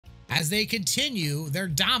as they continue their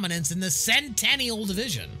dominance in the Centennial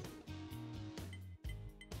Division.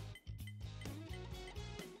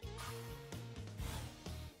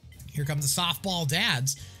 Here come the softball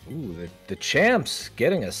dads. Ooh, the champs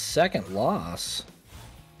getting a second loss.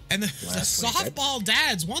 And the softball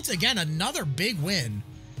dads, once again, another big win.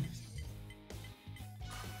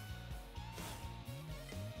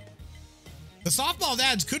 The softball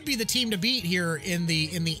dads could be the team to beat here in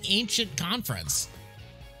the ancient conference.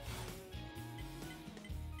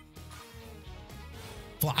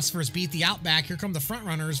 Philosophers beat the Outback. Here come the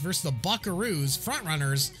Frontrunners versus the Buckaroos.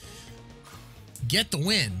 Frontrunners get the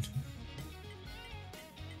win.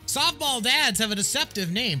 Softball dads have a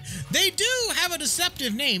deceptive name. They do have a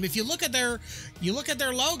deceptive name. If you look at their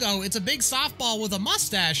logo, it's a big softball with a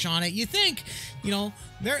mustache on it. You think, you know,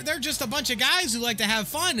 they're just a bunch of guys who like to have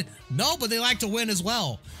fun. No, but they like to win as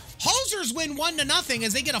well. Housers win 1-0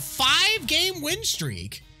 as they get a 5-game win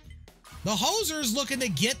streak. The Housers looking to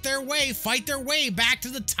get their way, fight their way back to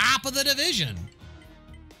the top of the division.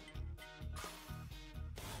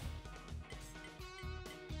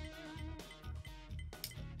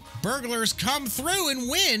 Burglars come through and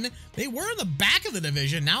win. They were in the back of the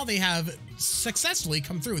division. Now they have successfully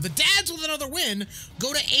come through. The Dads with another win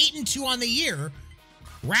go to 8-2 on the year.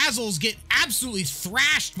 Razzles get absolutely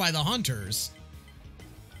thrashed by the Hunters.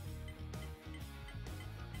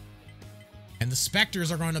 And the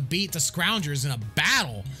Spectres are going to beat the Scroungers in a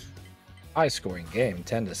battle. High-scoring game,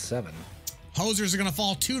 10-7. Hosers are going to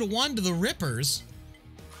fall 2-1 to the Rippers.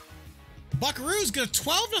 Buckaroos get a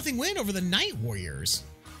 12-0 win over the Night Warriors.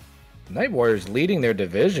 Night Warriors leading their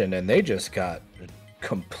division, and they just got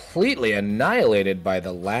completely annihilated by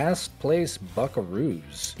the last place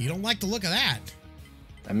Buckaroos. You don't like the look of that.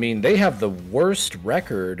 I mean, they have the worst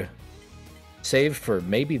record, save for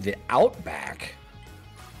maybe the Outback.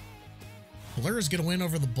 Blur's gonna win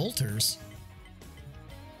over the Bolters.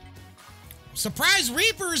 Surprise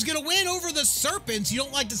Reaper's gonna win over the Serpents. You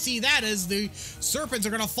don't like to see that, as the Serpents are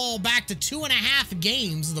gonna fall back to 2.5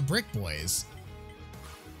 games of the Brick Boys.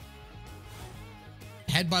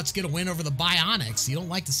 Headbutt's gonna win over the Bionics. You don't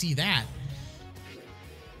like to see that.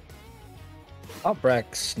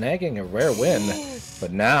 Outback snagging a rare win,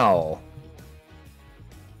 but now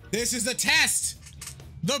this is the test.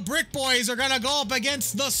 The Brick Boys are gonna go up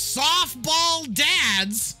against the Softball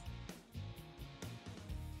Dads.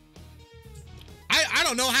 I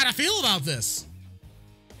don't know how to feel about this.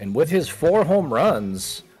 And with his 4 home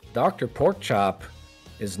runs, Dr. Porkchop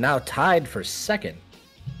is now tied for second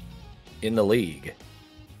in the league.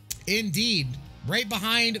 Indeed. Right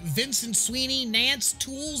behind Vincent Sweeney, Nance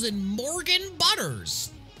Tools, and Morgan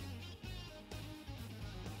Butters.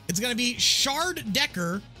 It's going to be Shard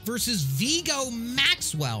Decker versus Vigo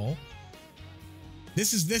Maxwell.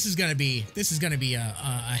 This is going to be a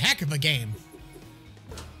heck of a game.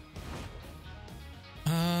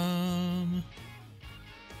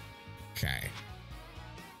 Okay.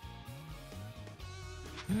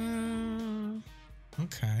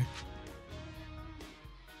 Okay.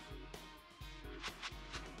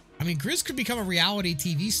 I mean, Grizz could become a reality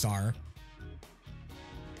TV star.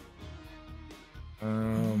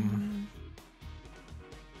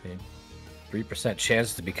 3%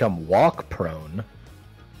 chance to become walk prone.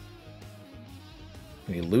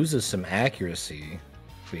 And he loses some accuracy.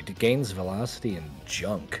 He gains velocity and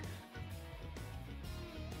junk.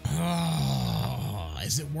 Oh,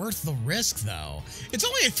 is it worth the risk, though? It's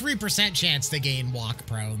only a 3% chance to gain walk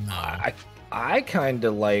prone, though. I kind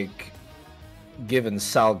of like giving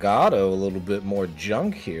Salgado a little bit more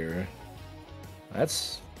junk here.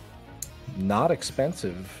 That's not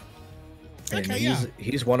expensive. And okay,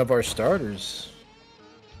 he's one of our starters.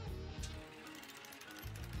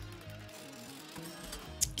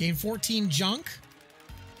 Gain 14 junk.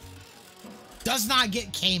 Does not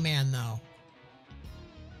get K-Man, though.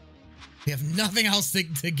 We have nothing else to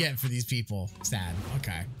get for these people. Sad.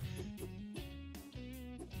 Okay.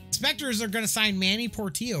 Spectres are going to sign Manny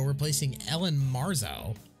Portillo, replacing Ellen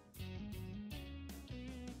Marzo.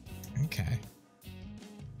 Okay.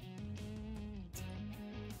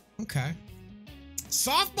 Okay.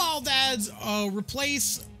 Softball Dads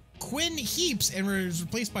replace Quinn Heaps and is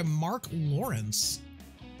replaced by Mark Lawrence.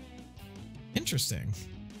 Interesting.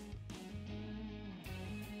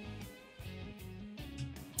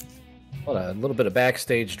 Well, a little bit of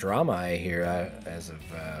backstage drama I hear as of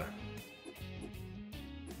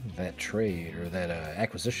that trade, or that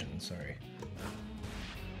acquisition, sorry.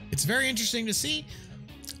 It's very interesting to see.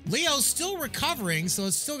 Leo's still recovering, so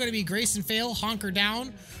it's still going to be Grayson Fail, Honker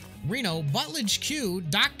Down, Reno, Butledge Q,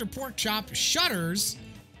 Dr. Porkchop, Shutters.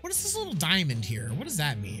 What is this little diamond here? What does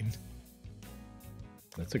that mean?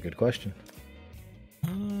 That's a good question.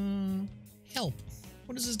 Help.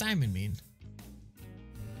 What does this diamond mean?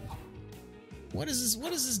 What does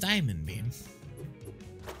this diamond mean?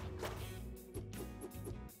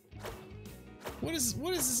 What is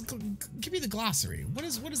this? Give me the glossary. What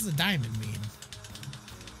does the diamond mean?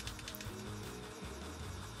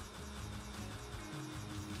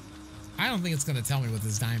 I don't think it's gonna tell me what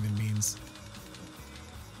this diamond means.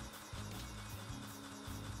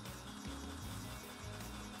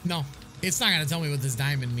 No, it's not gonna tell me what this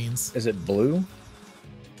diamond means. Is it blue?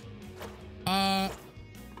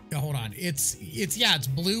 Hold on. It's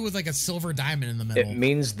blue with like a silver diamond in the middle. It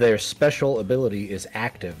means their special ability is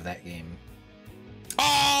active that game.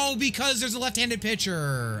 Oh, because there's a left-handed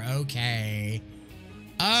pitcher. Okay.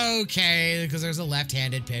 Okay, because there's a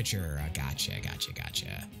left-handed pitcher. Gotcha.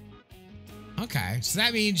 Okay, so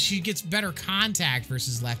that means she gets better contact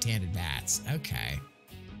versus left-handed bats. Okay.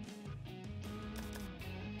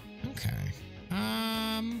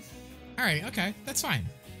 All right, okay, that's fine.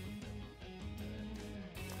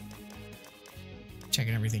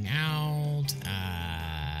 Checking everything out.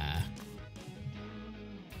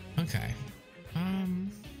 Okay. All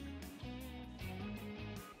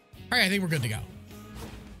right, I think we're good to go.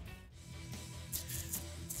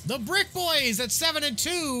 The Brick Boys at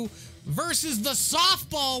 7-2 versus the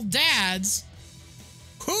Softball Dads.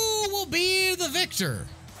 Who will be the victor?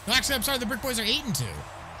 No, actually, I'm sorry, the Brick Boys are 8-2.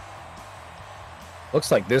 Looks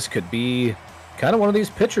like this could be kind of one of these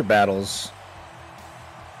pitcher battles.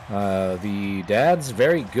 The Dads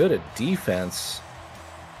very good at defense.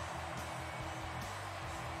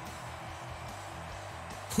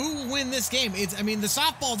 Who will win this game? I mean, the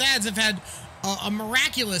Softball Dads have had a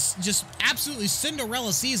miraculous, just absolutely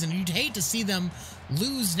Cinderella season. You'd hate to see them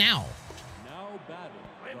lose now.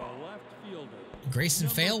 Grayson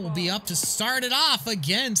Fail will be up to start it off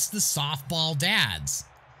against the Softball Dads.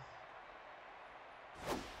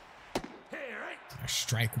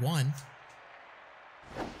 Strike one.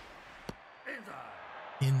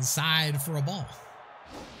 Inside for a ball.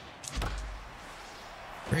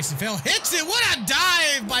 Grayson Fail hits it. What a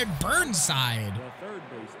dive by Burnside.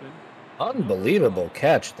 Unbelievable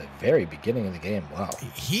catch at the very beginning of the game. Wow.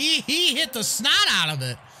 He hit the snot out of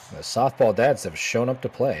it. The Softball Dads have shown up to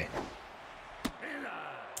play.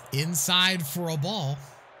 Inside for a ball.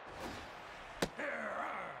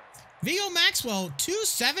 Vigo Maxwell,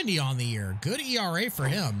 270 on the year. Good ERA for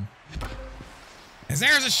him. As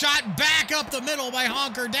there's a shot back up the middle by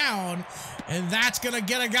Honker Down. And that's going to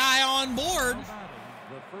get a guy on board.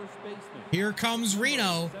 Here comes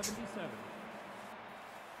Reno.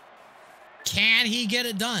 Can he get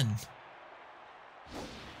it done?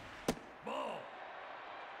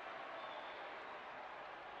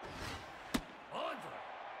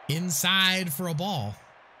 Inside for a ball.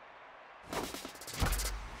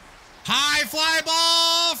 High fly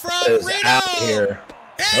ball from Reno. Out here.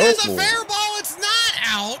 It is a fair ball. It's not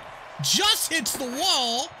out. Just hits the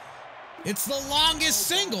wall. It's the longest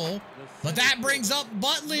single, but that brings up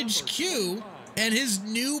Butledge Q and his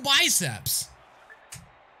new biceps.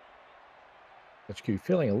 Butledge Q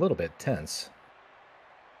feeling a little bit tense.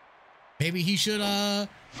 Maybe he should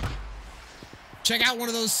check out one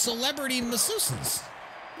of those celebrity masseuses.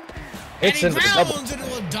 And he grounds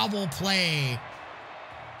into a double play.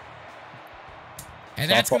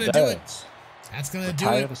 And that's going to do it. That's going to do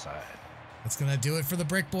it. That's going to do it for the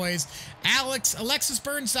Brick Boys. Alexis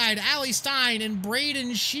Burnside, Ali Stein, and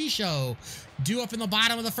Braden Shisho due up in the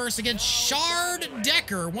bottom of the first against Shard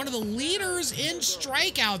Decker, one of the leaders in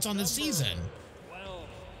strikeouts on the season.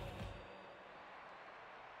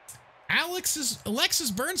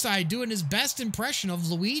 Alexis Burnside doing his best impression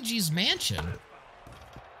of Luigi's Mansion.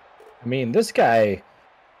 I mean, this guy,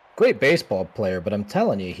 great baseball player, but I'm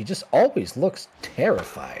telling you, he just always looks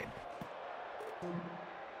terrified.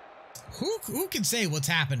 Who can say what's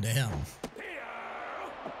happened to him?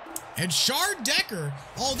 And Shard Decker,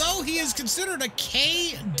 although he is considered a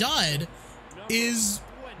K dud, is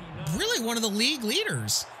really one of the league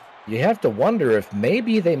leaders. You have to wonder if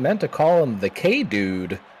maybe they meant to call him the K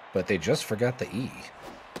dude, but they just forgot the E.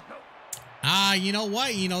 You know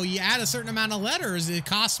what? You know, you add a certain amount of letters, it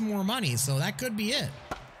costs more money, so that could be it.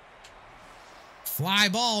 Fly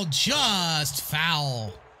ball, just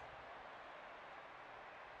foul.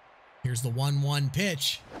 Here's the 1-1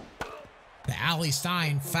 pitch. The Ali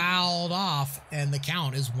Stein fouled off, and the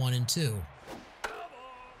count is 1-2.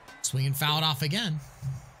 Swinging fouled off again.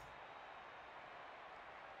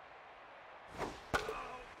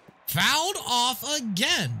 Fouled off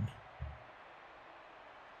again.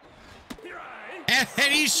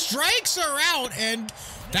 And he strikes her out, and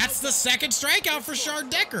that's the second strikeout for Shard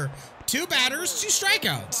Decker. 2 batters, 2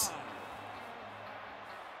 strikeouts.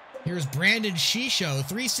 Here's Brandon Shisho,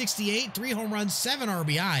 368, 3 home runs, 7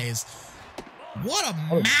 RBIs. What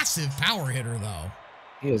a massive power hitter, though.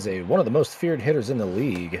 He is one of the most feared hitters in the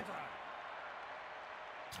league.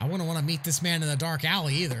 I wouldn't want to meet this man in the dark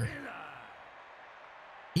alley either.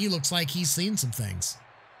 He looks like he's seen some things.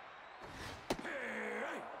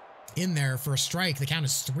 In there for a strike. The count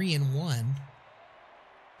is 3-1.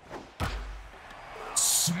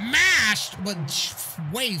 Smashed, but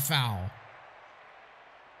way foul.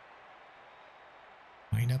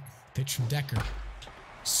 Wind up, pitch from Decker.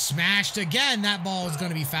 Smashed again. That ball is going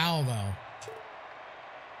to be foul, though.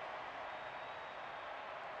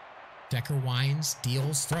 Decker winds,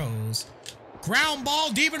 deals, throws. Ground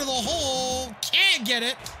ball deep into the hole. Can't get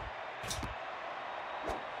it.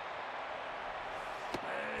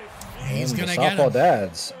 He's going to get Softball him.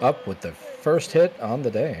 Dads up with the first hit on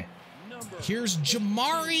the day. Here's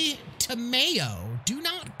Jamari Tomato. Do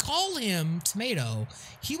not call him Tomato.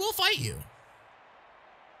 He will fight you.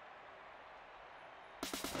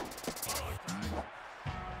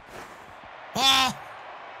 Ah!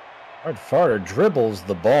 Hard Farter dribbles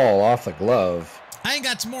the ball off the glove. I think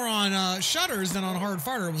that's more on Shutters than on Hard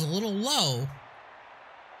Farter. It was a little low.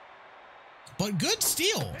 But good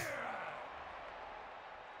steal.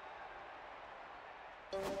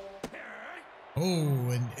 Oh,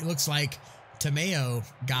 and it looks like Tomeo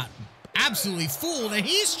got absolutely fooled, and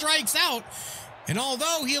he strikes out. And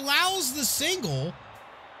although he allows the single,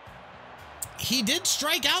 he did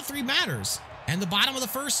strike out 3 batters. And the bottom of the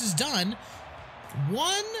first is done.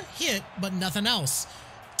 1 hit, but nothing else.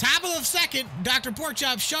 Top of the second, Dr.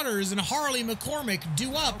 Porkchop Shutters and Harley McCormick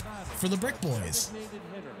due up for the Brick Boys.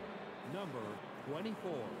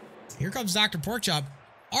 Here comes Dr. Porkchop,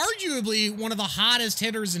 arguably one of the hottest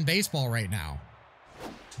hitters in baseball right now.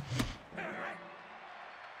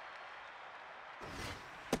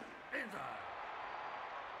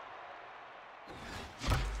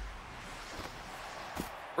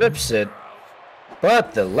 Rips it,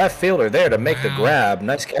 but the left fielder there to make the grab.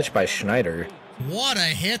 Nice catch by Schneider. What a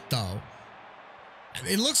hit, though.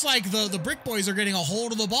 It looks like the Brick Boys are getting a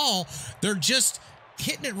hold of the ball. They're just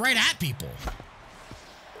hitting it right at people.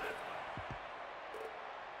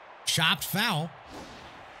 Chopped foul.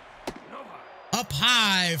 Up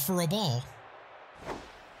high for a ball.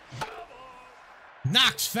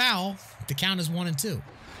 Knocked foul. The count is 1-2.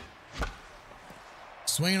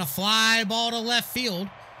 Swinging a fly ball to left field.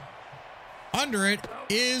 Under it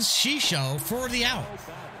is Shisho for the out.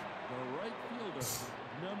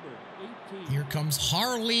 Here comes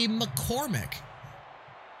Harley McCormick.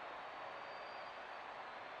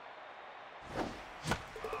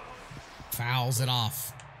 Fouls it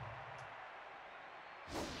off.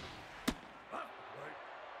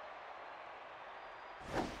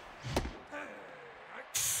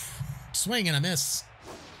 Swing and a miss.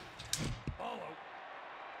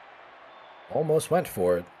 Almost went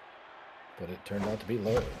for it, but it turned out to be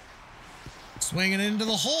low. Swinging into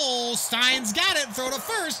the hole. Stein's got it. Throw to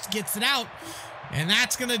first. Gets it out. And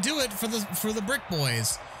that's going to do it for the Brick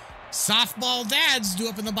Boys. Softball Dads due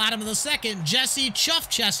up in the bottom of the second. Jesse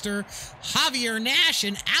Chuffchester, Javier Nash,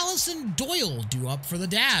 and Allison Doyle due up for the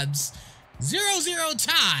Dads. 0-0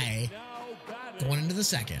 tie going into the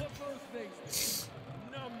second.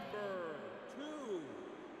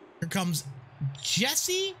 Here comes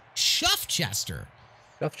Jesse Chuffchester.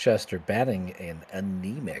 Chuffchester batting an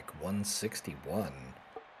anemic 161.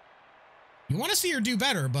 You want to see her do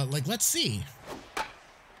better, but, let's see.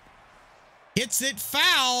 Hits it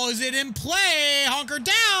foul. Is it in play? Hunker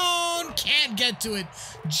down. Can't get to it.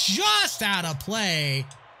 Just out of play.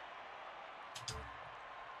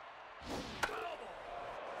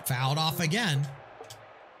 Fouled off again.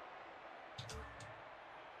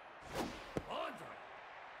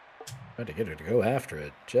 Tried to get her to go after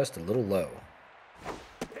it, just a little low.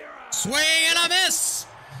 Swing and a miss.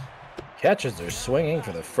 Catches are swinging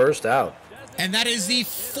for the first out. And that is the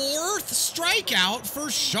 4th strikeout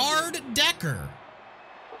for Shard Decker.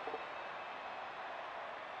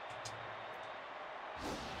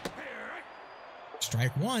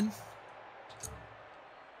 Strike 1.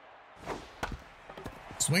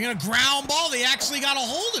 Swinging a ground ball. They actually got a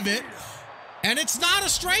hold of it. And it's not a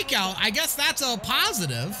strikeout. I guess that's a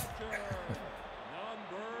positive.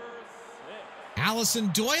 Allison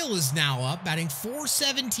Doyle is now up, batting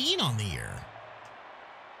 .417 on the year.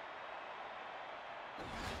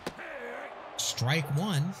 Strike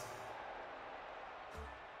 1.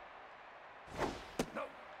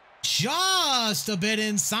 Just a bit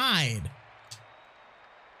inside.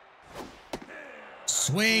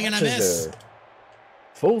 Swing and a miss.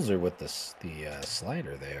 Fools her with the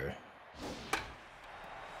slider there.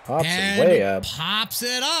 Pops and it way up. Pops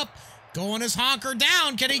it up. Going his honker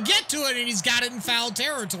down. Can he get to it? And he's got it in foul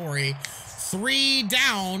territory. 3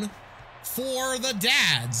 down for the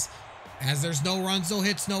Dads. As there's no runs, no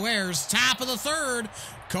hits, no errors. Top of the third.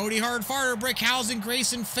 Cody Hardfarter, Brick Houze, and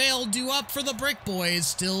Grayson Fail due up for the Brick Boys.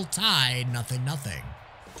 Still tied, 0-0. Now batting,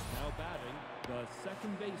 the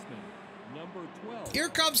second baseman, number 12. Here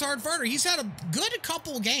comes Hardfarter. He's had a good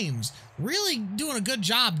couple games. Really doing a good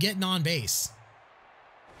job getting on base.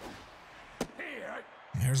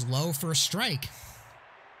 There's low for a strike.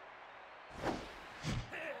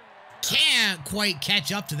 Can't quite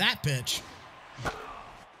catch up to that pitch.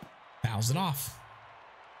 Fouls it off.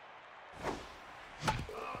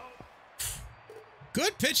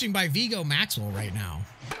 Good pitching by Vigo Maxwell right now.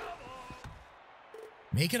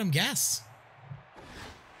 Making him guess.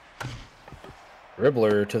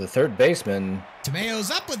 Dribbler to the third baseman.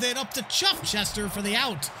 Tomeo's up with it, up to Chuff Chester for the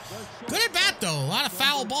out. Good at bat, though. A lot of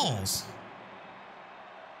foul balls.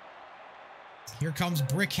 Here comes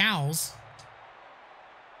Brick Houze.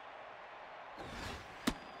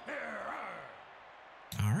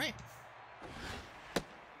 All right.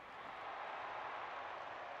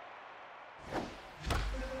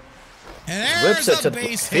 And there's Rips it a to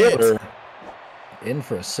base the hit. fielder. In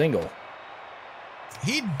for a single.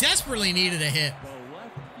 He desperately needed a hit.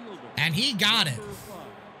 And he got it.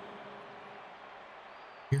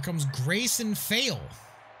 Here comes Grayson Fail.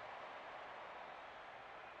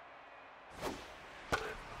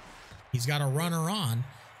 He's got a runner on.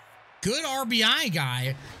 Good RBI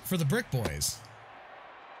guy for the Brick Boys.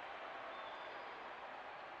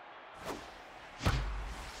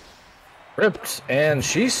 Ripped, and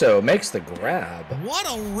Shiso makes the grab. What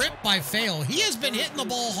a rip by Fail. He has been hitting the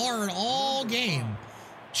ball hard all game.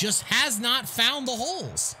 Just has not found the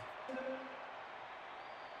holes.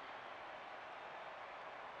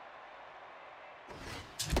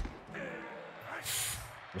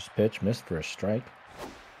 First pitch missed for a strike.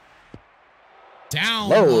 Down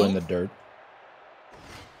Low in the dirt.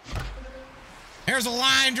 There's a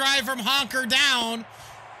line drive from Honker down.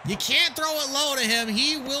 You can't throw it low to him.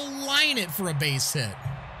 He will line it for a base hit.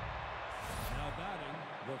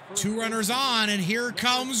 2 runners on, and here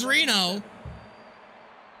comes Reno.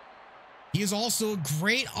 He is also a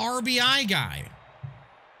great RBI guy.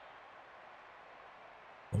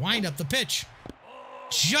 Wind up the pitch.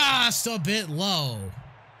 Just a bit low.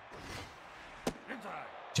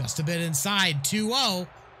 Just a bit inside. 2-0.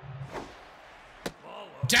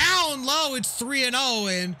 Down low. It's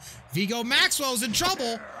 3-0, and Vigo Maxwell's in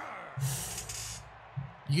trouble.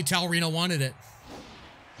 You can tell Reno wanted it.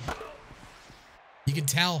 You can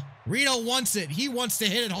tell. Reno wants it. He wants to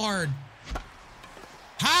hit it hard.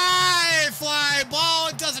 High fly ball.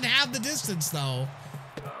 It doesn't have the distance, though.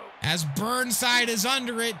 As Burnside is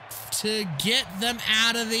under it to get them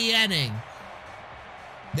out of the inning.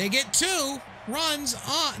 They get 2 runs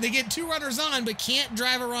on. They get 2 runners on, but can't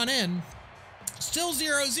drive a run in. Still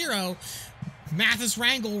 0-0. Mathis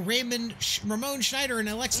Rangel, Ramon Schneider, and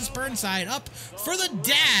Alexis Burnside up for the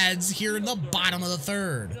Dads here in the bottom of the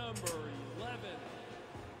third.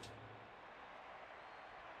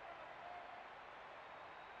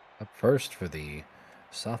 Up first for the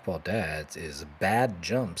softball Dads is Bad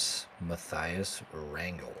Jumps, Matthias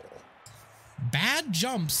Rangel. Bad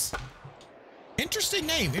Jumps. Interesting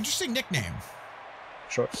name. Interesting nickname.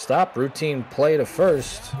 Shortstop, routine play to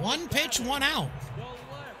first. 1 pitch, 1 out.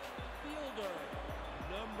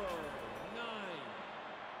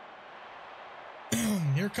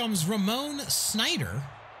 Here comes Ramon Snyder.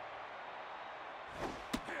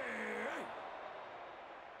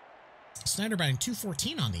 Snyder batting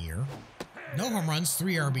 .214 on the year. No home runs,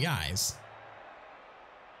 3 RBIs.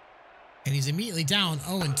 And he's immediately down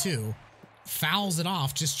 0-2. Fouls it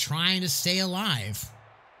off, just trying to stay alive.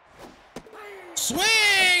 Swing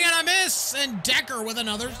and a miss, and Decker with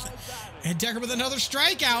another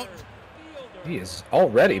strikeout. He is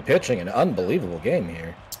already pitching an unbelievable game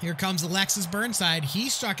here. Here comes Alexis Burnside. He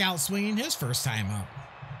struck out swinging his first time up.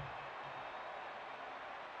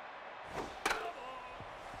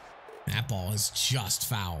 That ball is just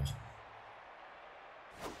foul.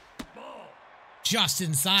 Just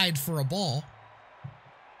inside for a ball.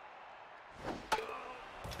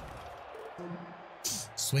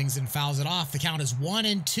 Swings and fouls it off. The count is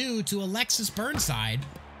 1-2 to Alexis Burnside.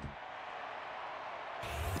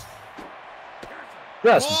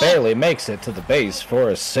 Just barely makes it to the base for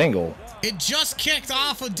a single. It just kicked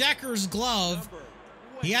off of Decker's glove.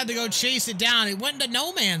 He had to go chase it down. It went into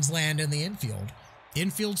no man's land in the infield.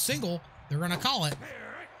 Infield single, they're going to call it,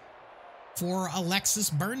 for Alexis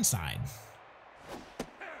Burnside.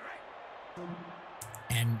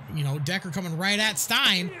 And, you know, Decker coming right at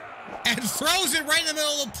Stein and throws it right in the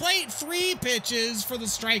middle of the plate. 3 pitches for the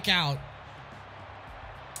strikeout.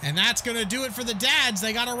 And that's going to do it for the Dads.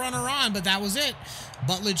 They got a runner on, but that was it.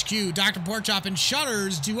 Butledge Q, Dr. Porkchop, and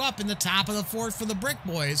Shutters due up in the top of the 4th for the Brick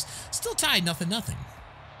Boys. Still tied 0-0. Now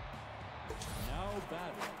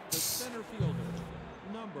batting, the center fielder,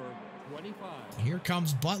 number 25. Here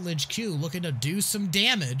comes Butledge Q looking to do some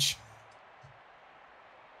damage.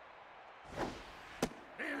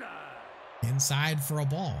 Inside for a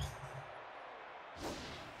ball.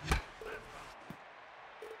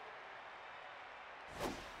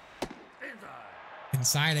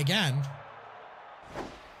 Inside again.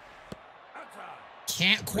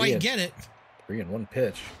 Can't quite get it. 3-1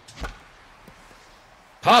 pitch.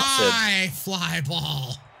 Pops it. High fly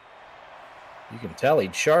ball. You can tell he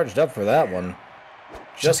charged up for that one.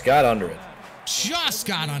 Just got under it. Just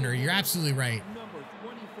got under. You're absolutely right. Number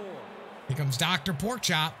 24. Here comes Dr.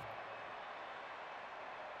 Porkchop.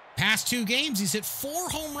 Past 2 games, he's hit 4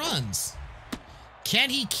 home runs. Can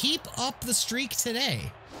he keep up the streak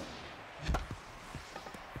today?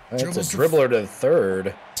 That's a dribbler to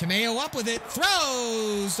third. Tomeo up with it.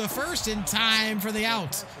 Throws the first in time for the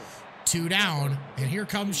out. 2 down. And here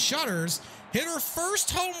comes Shutters. Hit her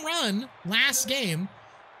first home run last game.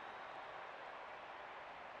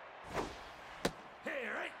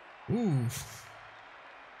 Ooh.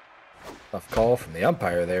 Tough call from the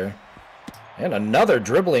umpire there. And another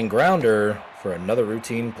dribbling grounder for another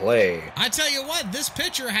routine play. I tell you what, this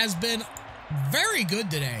pitcher has been very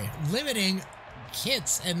good today, limiting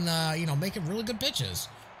hits and, you know, making really good pitches.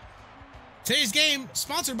 Today's game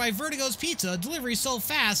sponsored by Vertigo's Pizza. Delivery so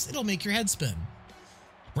fast, it'll make your head spin.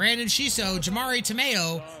 Brandon Shiso, Jamari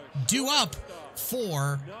Tomeo due up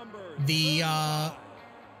for the,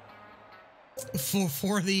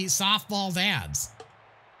 for the softball Dads.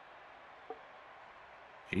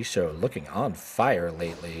 Shiso looking on fire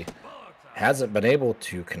lately. Hasn't been able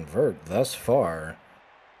to convert thus far.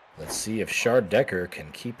 Let's see if Shard Decker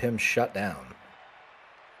can keep him shut down.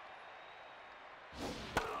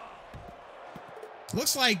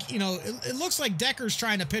 Looks like, you know, it looks like Decker's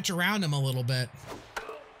trying to pitch around him a little bit.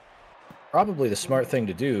 Probably the smart thing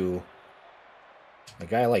to do. A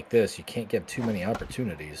guy like this, you can't give too many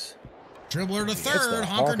opportunities. Dribbler to He hits third, the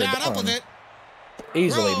honker down up with it.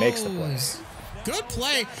 Easily makes the play. Good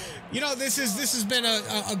play. You know, this has been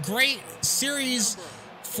a great series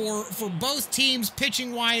for both teams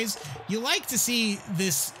pitching wise. You like to see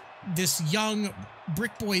this young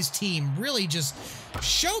Brick Boys team really just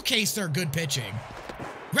showcase their good pitching.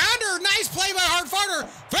 Grounder, nice play by Hardfarter.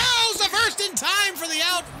 Throws the first in time for the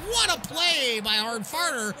out. What a play by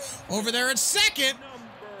Hardfarter over there at second.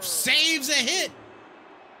 Saves a hit.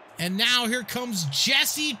 And now here comes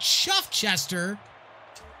Jesse Chuffchester.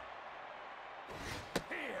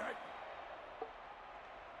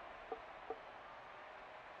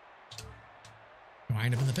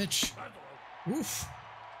 Wind up in the pitch. Oof.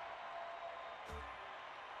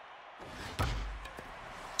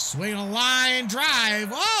 Swing a line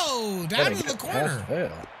drive. Whoa, down to the corner.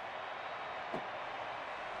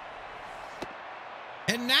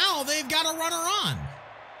 And now they've got a runner on.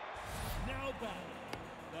 Now batting,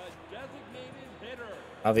 the designated hitter.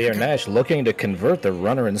 Javier Nash looking to convert the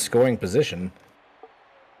runner in scoring position.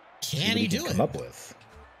 Can he do it? Come up with.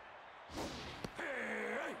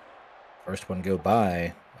 First one go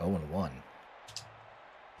by, 0-1.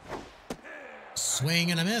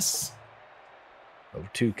 Swing and a miss.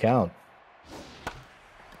 0-2 count.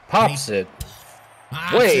 Pops it.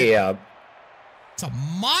 Way up. It's a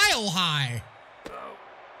mile high.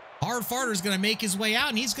 Hardfarter's going to make his way out,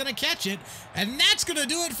 and he's going to catch it. And that's going to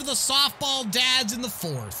do it for the softball Dads in the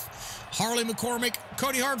 4th. Harley McCormick,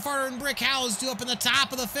 Cody Hardfarter, and Brick Houze due up in the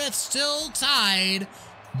top of the 5th, still tied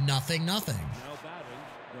 0-0. Now batting, the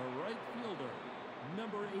right fielder,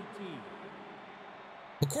 number 18.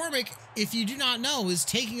 McCormick, if you do not know, is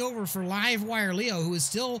taking over for Live Wire Leo, who is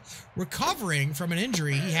still recovering from an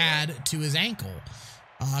injury he had to his ankle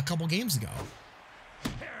a couple games ago.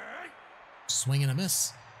 Swing and a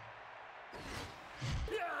miss.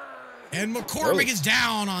 And McCormick is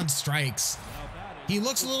down on strikes. He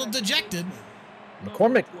looks a little dejected.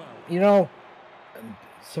 McCormick, you know,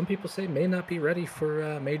 some people say may not be ready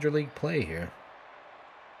for major league play here.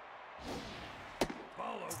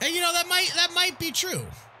 And you know, that might be true.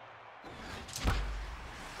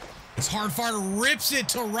 As Hardfarter rips it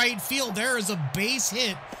to right field, there is a base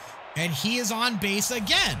hit, and he is on base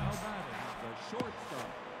again. Now batting, the shortstop,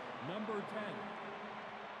 number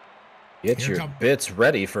 10. Get your bits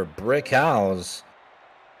ready for Brick Houze.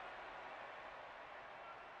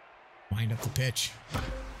 Wind up the pitch.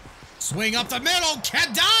 Swing up the middle.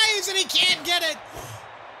 Dives, and he can't get it.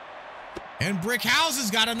 And Houze has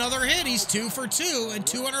got another hit. He's 2 for 2, and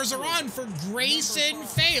 2 runners are on for Grayson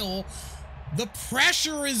Fail. The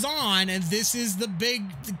pressure is on, and this is the big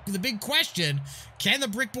question. Can the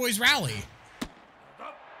Brick Boys rally?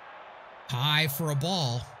 High for a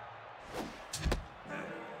ball.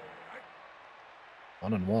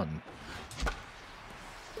 1-1.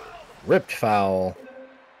 Ripped foul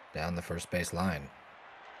down the first base line.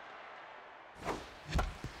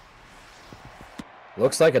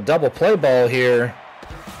 Looks like a double play ball here.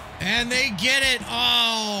 And they get it.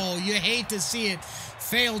 Oh, you hate to see it.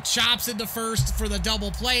 Fail chops into first for the double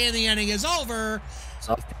play, and the inning is over.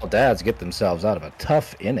 Softball dads get themselves out of a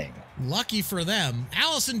tough inning. Lucky for them.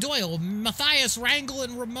 Allison Doyle, Matthias Rangel,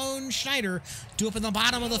 and Ramon Schneider do up in the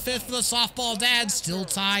bottom of the 5th for the softball dads. Still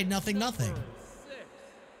tied 0-0.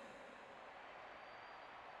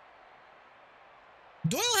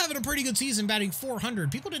 Doyle having a pretty good season, batting .400.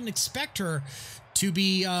 People didn't expect her to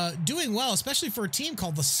be doing well, especially for a team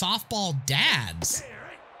called the Softball Dads.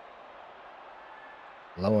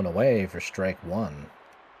 Low and away for strike 1.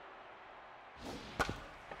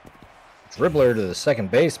 Dribbler to the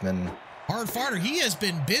second baseman. Hard farter. He has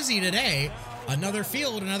been busy today. Another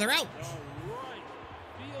field, another out.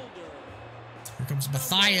 Here comes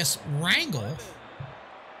Matthias Rangel.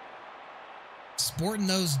 Sporting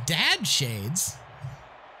those dad shades.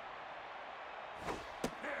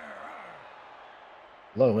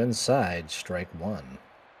 Low inside, strike 1.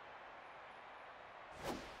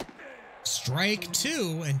 Strike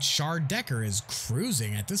 2, and Chard Decker is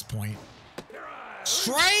cruising at this point.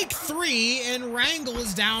 Strike 3, and Rangel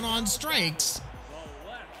is down on strikes.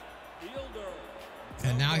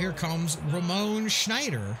 And now here comes Ramon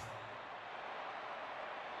Schneider.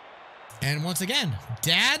 And once again,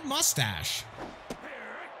 dad mustache.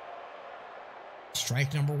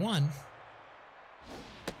 Strike number 1.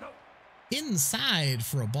 Inside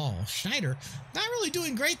for a ball. Schneider not really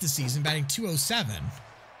doing great this season, batting .207.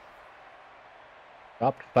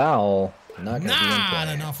 Dropped foul. Not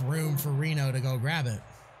enough room for Reno to go grab it.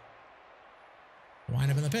 Wind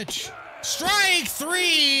up in the pitch. Strike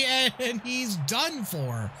 3, and he's done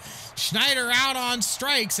for. Schneider out on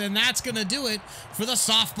strikes, and that's going to do it for the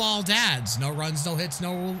softball dads. No runs, no hits,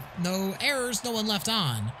 no errors, no one left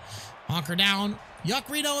on. Honker down. Yuck,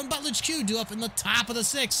 Reno, and Butledge Q do up in the top of the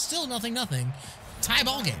 6th. Still 0-0. Tie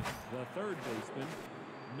ball game. The third baseman,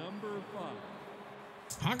 number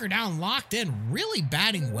 5. Honker down, locked in, really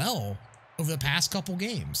batting well over the past couple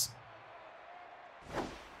games.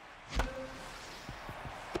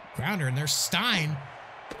 Grounder, and there's Stein.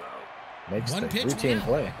 Makes One the pitch routine win.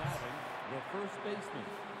 play. The first baseman,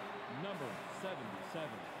 number 77.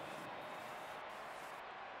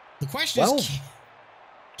 The question Well, is,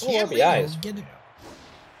 can RBIs. Reno get it?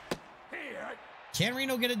 Can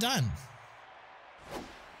Reno get it done?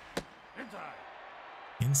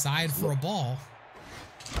 Inside for a ball.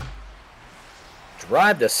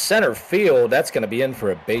 Drive to center field. That's going to be in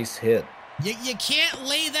for a base hit. You can't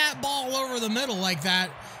lay that ball over the middle like that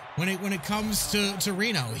when it comes to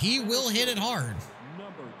Reno. He will hit it hard.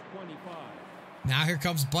 Number 25. Now here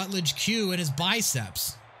comes Butledge Q and his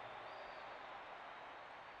biceps.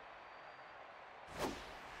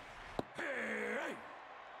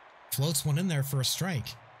 Floats one in there for a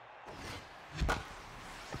strike.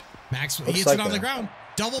 Max hits like it on a the ground.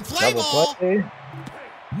 Double play Double ball. play.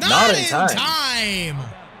 Not in time.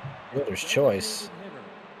 Fielder's choice.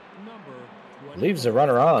 Leaves the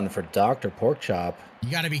runner on for Dr. Porkchop. You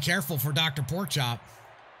got to be careful for Dr. Porkchop.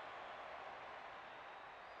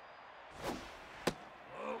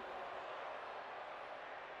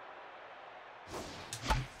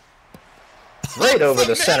 Right over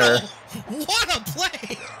the center. What a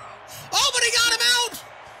play. Oh, but he got him out.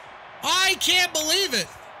 I can't believe it.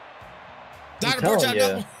 I'm Dr. telling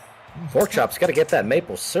Porkchop. ya. Porkchop's got to get that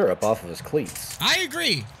maple syrup off of his cleats. I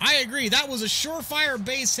agree. I agree. That was a surefire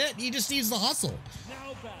base hit. He just needs the hustle.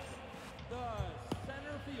 Now batting, the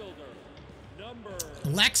center fielder, number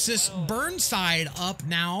Lexus 12. Burnside up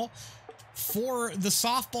now for the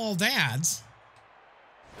softball dads.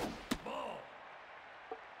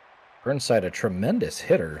 Burnside, a tremendous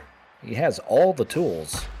hitter. He has all the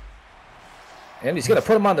tools. And he's going to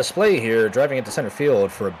put him on display here, driving into center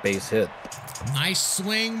field for a base hit. Nice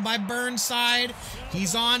swing by Burnside.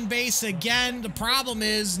 He's on base again. The problem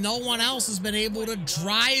is no one else has been able to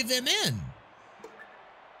drive him in.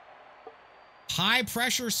 High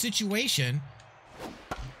pressure situation.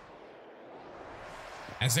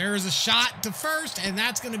 As there is a shot to first, and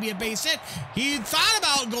that's going to be a base hit. He thought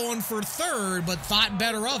about going for third, but thought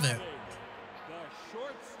better of it. The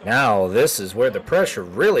shortstop. Now this is where the pressure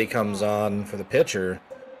really comes on for the pitcher.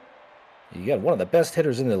 You got one of the best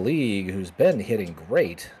hitters in the league who's been hitting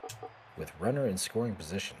great with runner in scoring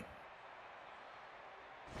position.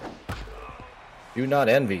 Do not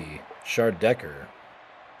envy Shard Decker,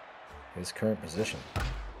 his current position.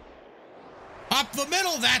 Up the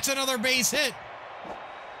middle, that's another base hit.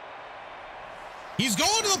 He's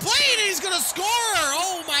going to the plate and he's going to score.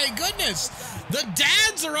 Oh my goodness. The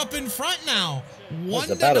Dads are up in front now. 1-0.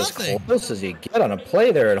 That's about as close as you get on a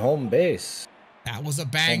play there at home base. That was a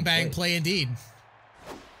bang play indeed.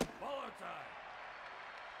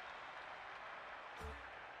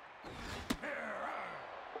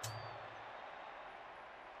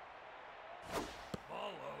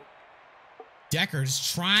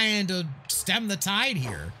 Decker's trying to stem the tide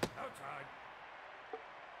here.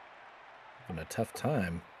 Having a tough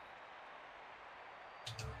time.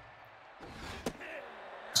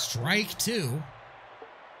 Strike 2.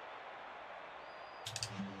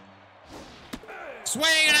 Swing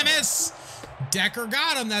and a miss. Decker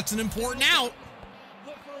got him. That's an important out.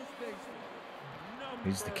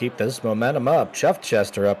 Needs to keep this momentum up. Chuff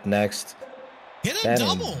Chester up next. Hit a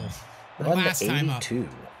double the last time up. 182.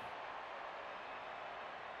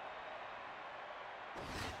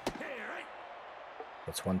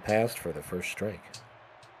 That's one past for the first strike.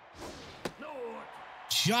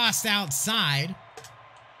 Just outside.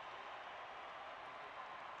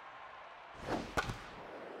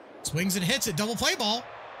 Swings and hits it. Double play ball.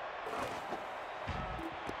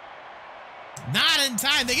 Not in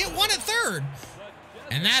time. They get one at third.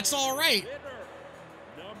 And that's all right.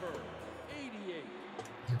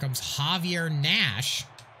 Here comes Javier Nash.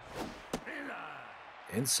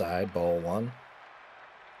 Inside, ball 1.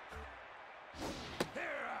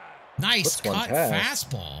 Nice cut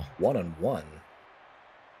fastball. 1-1.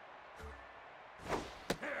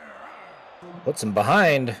 Puts him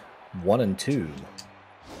behind. 1-2.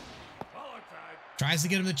 Tries to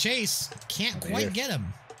get him to chase. Can't quite get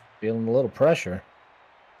him. Feeling a little pressure.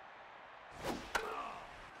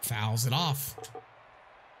 Fouls it off.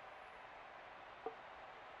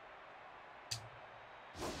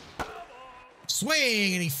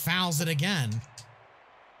 Swing, and he fouls it again.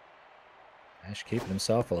 Nash keeping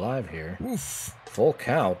himself alive here. Oof. Full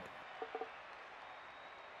count.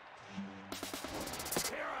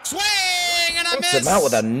 Swing and a miss. Puts him out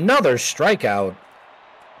with another strikeout.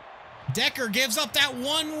 Decker gives up that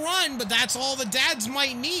 1 run, but that's all the Dads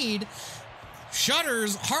might need.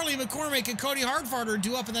 Shutters, Harley McCormick and Cody Hardfarter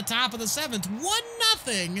due up in the top of the 7th.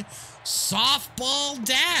 1-0 softball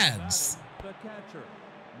Dads. The catcher,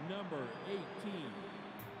 number 18.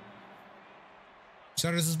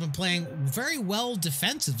 Shutters has been playing very well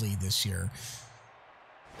defensively this year.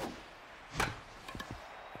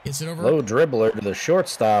 Gets it over. Low dribbler to the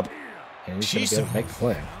shortstop, and he's going to be able to make the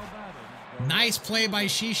play. Nice play by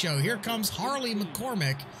Shisho. Here comes Harley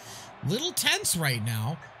McCormick. Little tense right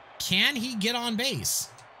now. Can he get on base?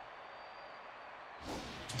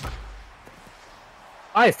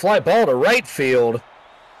 High fly ball to right field.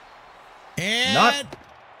 And not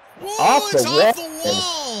off the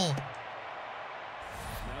wall.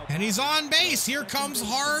 And he's on base. Here comes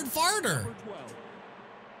Hardfarter.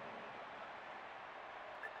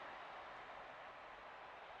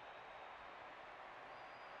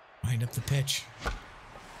 Wind up the pitch.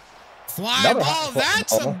 Fly ball.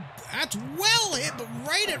 That's well hit, but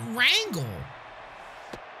right at Wrangle.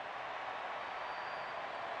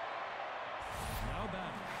 Now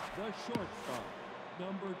back, the shortstop,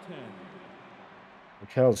 number 10.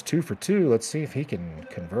 Raquel's 2 for 2. Let's see if he can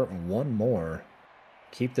convert one more.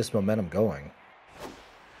 Keep this momentum going.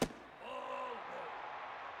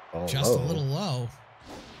 Just a little low.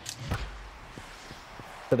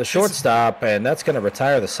 To the shortstop, and that's going to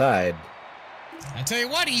retire the side. I tell you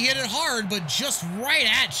what, he hit it hard, but just right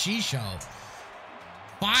at Shisho.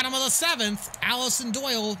 Bottom of the 7th, Allison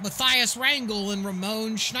Doyle, Matthias Rangel, and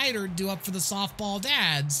Ramon Schneider due up for the softball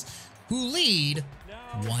Dads, who lead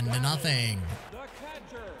 1-0. The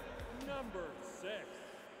catcher, number 6.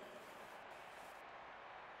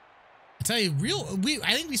 I tell you,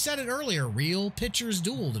 I think we said it earlier, real pitchers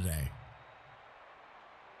duel today.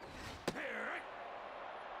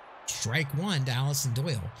 Strike 1 to Allison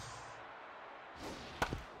Doyle.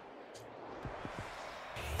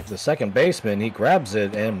 The second baseman, he grabs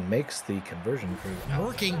it and makes the conversion for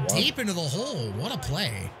working deep into the hole. What a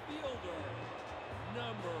play.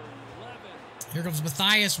 Here comes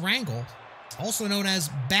Matthias Rangel, also known as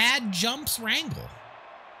Bad Jumps Rangel.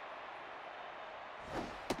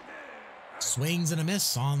 Swings and a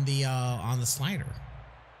miss on the slider.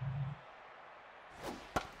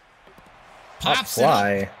 Pops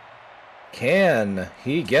fly. Can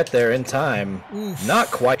he get there in time? Oof. Not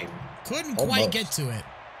quite. Couldn't Almost. quite get to it.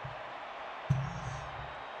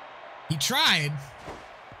 He tried.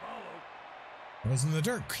 Was in the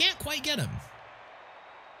dirt. Can't quite get him.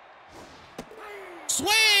 Swing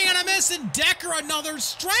and a miss, and Decker another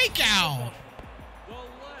strikeout. The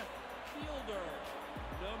left fielder,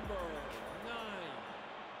 number 9.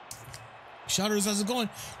 Shutters, how's it going?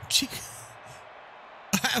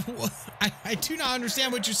 I do not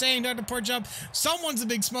understand what you're saying, Dr. Porchop. Someone's a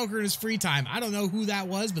big smoker in his free time. I don't know who that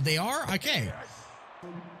was, but they are? Okay.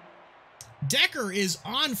 Decker is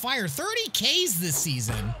on fire. 30 Ks this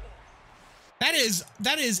season. That is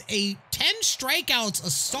a 10 strikeouts a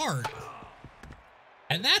start.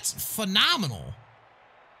 And that's phenomenal.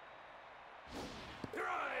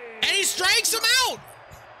 And he strikes him out.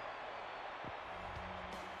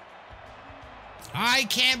 I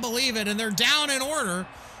can't believe it. And they're down in order.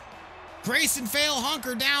 Grayson Fail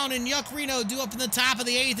hunker down and Yuck Reno due up in the top of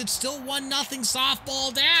the 8th. It's still 1-0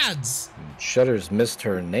 softball dads. Shutters missed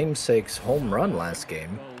her namesake's home run last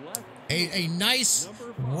game. A nice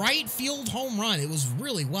right field home run. It was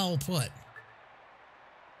really well put.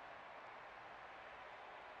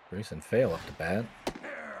 Grayson Fail up to bat.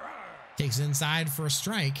 Takes inside for a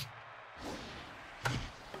strike.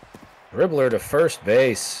 Dribbler to first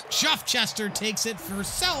base. Schuffchester takes it for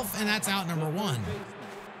herself, and that's out number 1.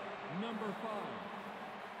 Number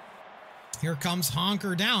 5. Here comes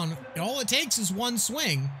Honker down. All it takes is one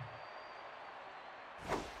swing.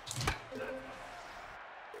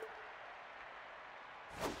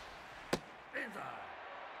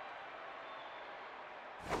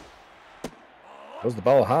 Goes the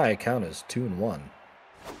ball high. Count is 2-1.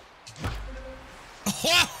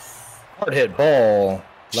 Hard hit ball.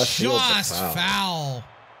 Left field, Just foul.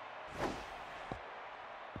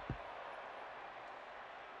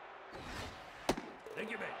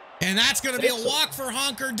 And that's going to be a walk for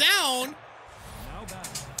Honker down.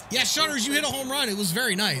 Yeah, Shutters, you hit a home run. It was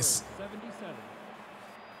very nice. 77.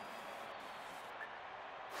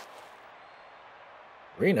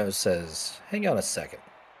 Reno says, hang on a second.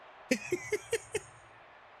 A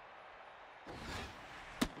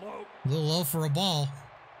little low for a ball.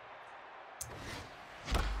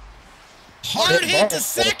 Hard hit to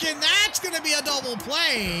second. That's going to be a double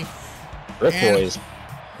play. Brick And- Boys,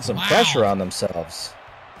 some Wow. pressure on themselves.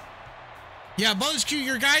 Yeah, Buzz Q,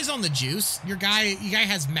 your guy's on the juice. Your guy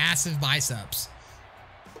has massive biceps.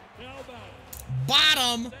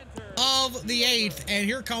 Bottom of the 8th, and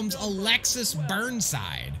here comes Alexis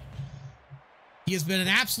Burnside. He has been an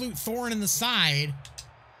absolute thorn in the side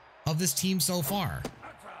of this team so far.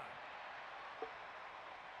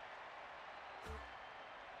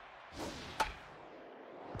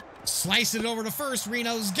 Slice it over to first.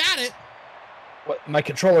 Reno's got it. What? My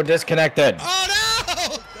controller disconnected. Oh, no!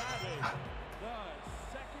 The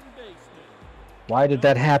second baseman, Why did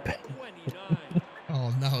that happen? 29.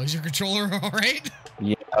 Oh, no. Is your controller all right?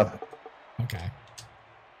 Yeah. Okay.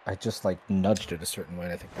 I just like nudged it a certain way.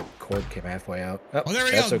 And I think the cord came halfway out. Oh, Oh, there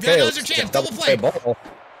we that's go. Okay. There's your Let's chance. get Double play. ball.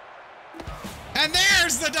 And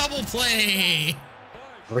there's the double play.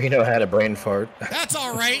 Reno had a brain fart. That's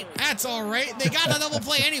all right. That's all right. They got a double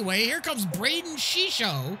play anyway. Here comes Braden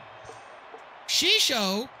Shisho.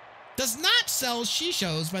 Shisho does not sell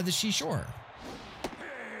Shishos by the Seashore.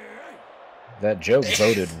 That joke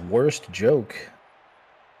voted worst joke.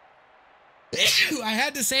 I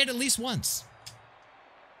had to say it at least once.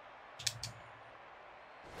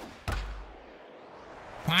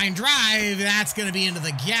 Fine drive. That's going to be into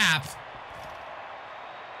the gap.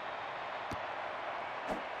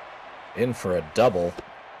 In for a double.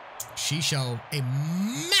 Shisho, a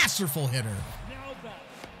masterful hitter.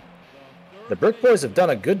 The Brick Boys have done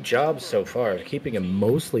a good job so far of keeping him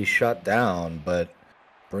mostly shut down, but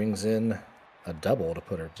brings in a double to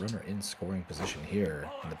put a runner in scoring position here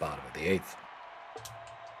in the bottom of the 8th.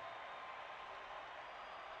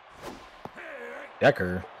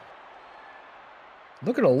 Decker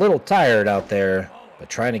looking a little tired out there, but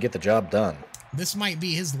trying to get the job done. This might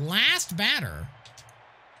be his last batter.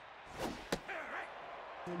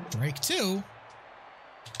 Strike 2.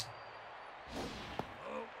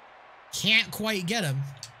 Can't quite get him.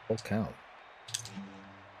 Full count.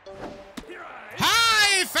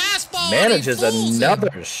 High fastball. Manages and he fools another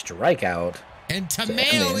him. strikeout. And to end the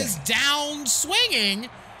Tamayo inning. is down swinging.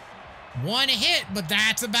 One hit, but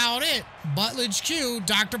that's about it. Butledge Q,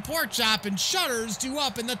 Dr. Porkchop, and Shutters due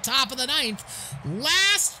up in the top of the 9th.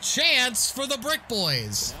 Last chance for the Brick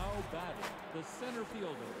Boys. Now batting, the center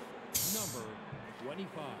fielder, number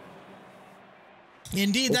 25.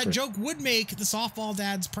 Indeed, that Over. joke would make the softball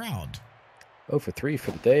dads proud. 0 for 3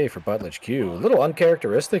 for the day for Butledge Q. A little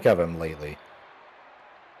uncharacteristic of him lately.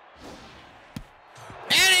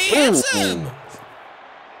 And he hits him!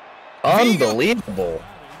 Unbelievable.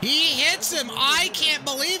 He hits him. I can't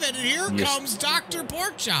believe it. And here comes Dr.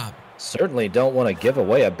 Porkchop. Certainly don't want to give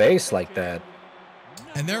away a base like that.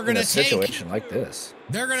 And they're going to take... In a situation like this.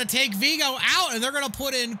 They're going to take Vigo out, and they're going to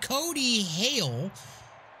put in Cody Hale.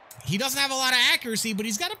 He doesn't have a lot of accuracy, but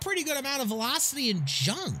he's got a pretty good amount of velocity and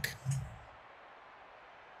junk.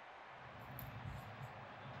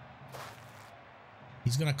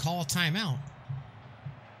 He's going to call a timeout.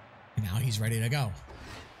 And now he's ready to go.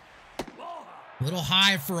 A little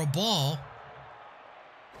high for a ball.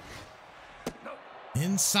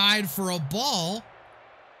 Inside for a ball.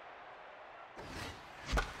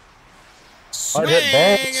 Swing.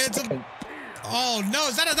 It's a, oh, no.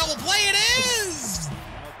 Is that a double play? It is.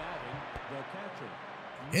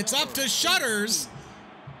 It's up to Shutters.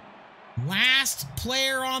 Last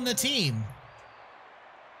player on the team.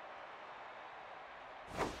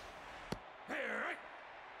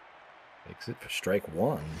 Makes it for strike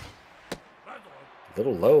one. A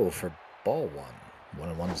little low for ball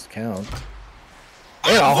one. 1-1's the count.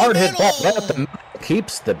 And a hard hit ball. That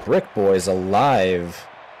keeps the Brick Boys alive.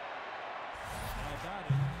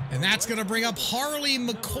 And that's going to bring up Harley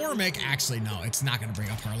McCormick. Actually, no, it's not going to bring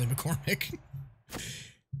up Harley McCormick.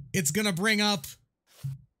 It's going to bring up...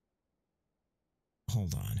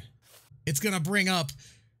 Hold on. It's going to bring up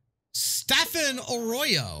Stefan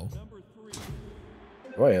Arroyo.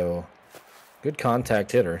 Arroyo. Good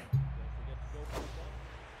contact hitter.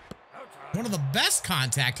 One of the best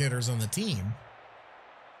contact hitters on the team.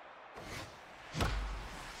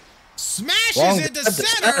 Smashes it to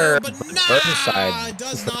center, but nah, it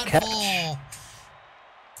does not fall.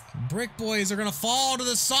 Brick Boys are going to fall to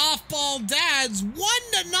the softball dads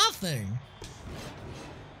 1-0.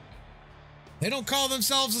 They don't call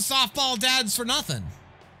themselves the softball dads for nothing.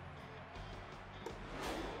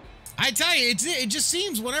 I tell you, it just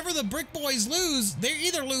seems whenever the Brick Boys lose, they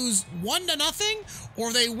either lose 1-0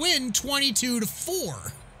 or they win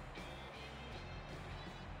 22-4.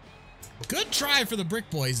 Good try for the Brick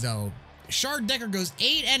Boys, though. Shard Decker goes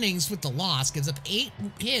 8 innings with the loss, gives up 8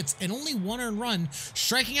 hits and only 1 earned run,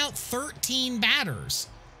 striking out 13 batters.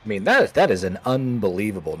 I mean, that is an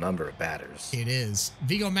unbelievable number of batters. It is.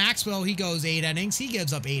 Vigo Maxwell, he goes 8 innings. He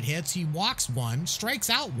gives up 8 hits. He walks 1, strikes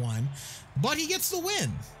out 1, but he gets the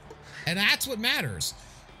win. And that's what matters.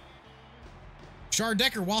 Shard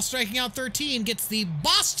Decker, while striking out 13, gets the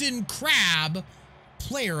Boston Crab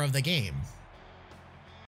Player of the Game.